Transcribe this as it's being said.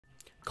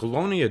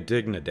Colonia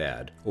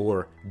Dignidad,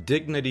 or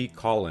Dignity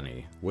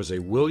Colony, was a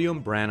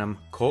William Branham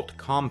cult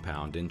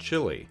compound in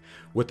Chile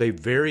with a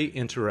very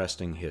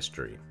interesting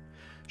history.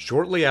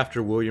 Shortly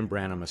after William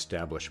Branham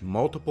established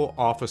multiple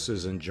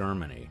offices in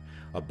Germany,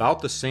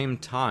 about the same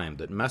time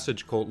that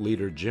message cult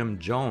leader Jim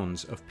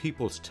Jones of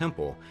People's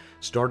Temple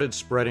started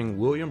spreading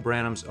William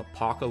Branham's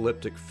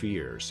apocalyptic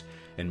fears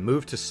and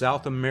moved to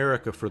South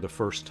America for the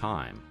first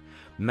time,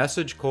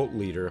 message cult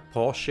leader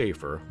Paul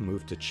Schaefer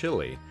moved to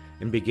Chile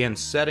and began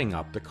setting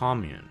up the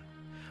commune.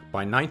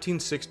 By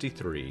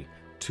 1963,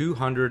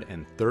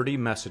 230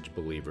 message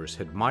believers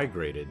had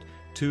migrated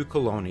to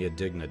Colonia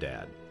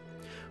Dignidad.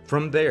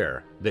 From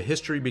there, the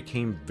history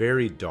became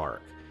very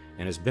dark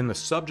and has been the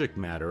subject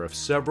matter of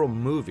several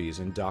movies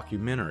and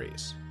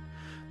documentaries.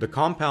 The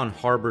compound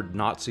harbored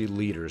Nazi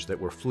leaders that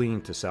were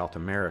fleeing to South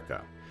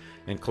America,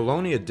 and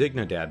Colonia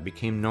Dignidad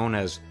became known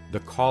as the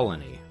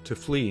Colony to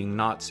fleeing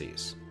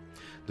Nazis.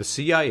 The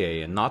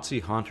CIA and Nazi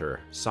hunter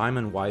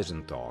Simon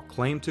Wiesenthal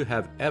claimed to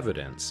have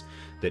evidence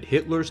that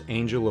Hitler's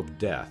angel of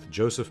death,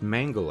 Joseph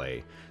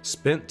Mengele,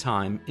 spent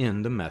time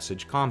in the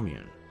Message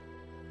commune.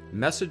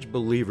 Message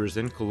believers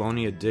in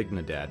Colonia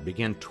Dignidad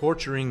began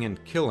torturing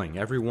and killing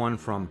everyone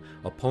from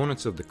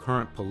opponents of the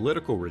current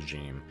political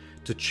regime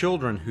to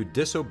children who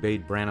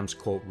disobeyed Branham's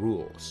cult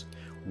rules.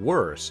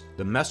 Worse,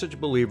 the Message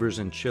believers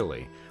in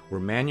Chile were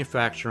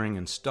manufacturing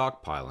and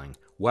stockpiling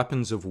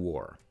weapons of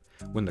war.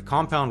 When the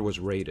compound was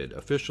raided,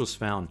 officials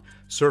found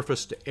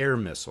surface-to-air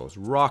missiles,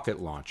 rocket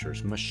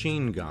launchers,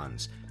 machine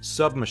guns,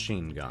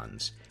 submachine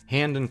guns,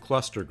 hand and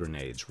cluster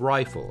grenades,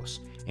 rifles,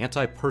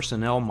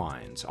 anti-personnel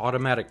mines,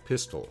 automatic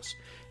pistols,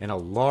 and a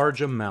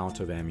large amount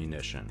of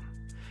ammunition.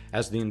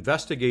 As the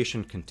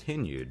investigation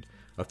continued,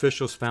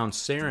 officials found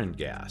sarin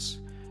gas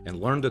and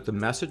learned that the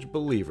Message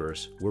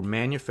believers were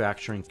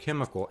manufacturing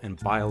chemical and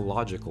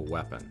biological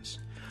weapons.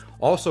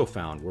 Also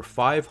found were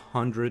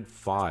 500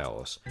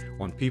 files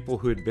on people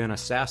who had been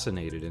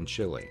assassinated in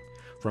Chile,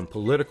 from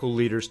political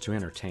leaders to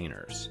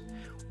entertainers.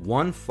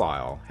 One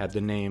file had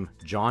the name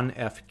John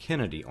F.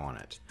 Kennedy on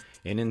it,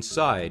 and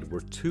inside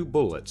were 2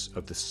 bullets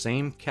of the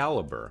same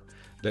caliber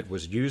that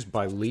was used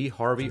by Lee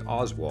Harvey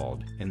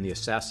Oswald in the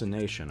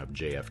assassination of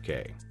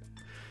JFK.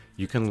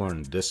 You can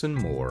learn this and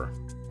more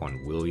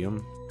on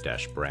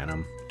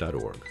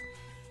william-branham.org.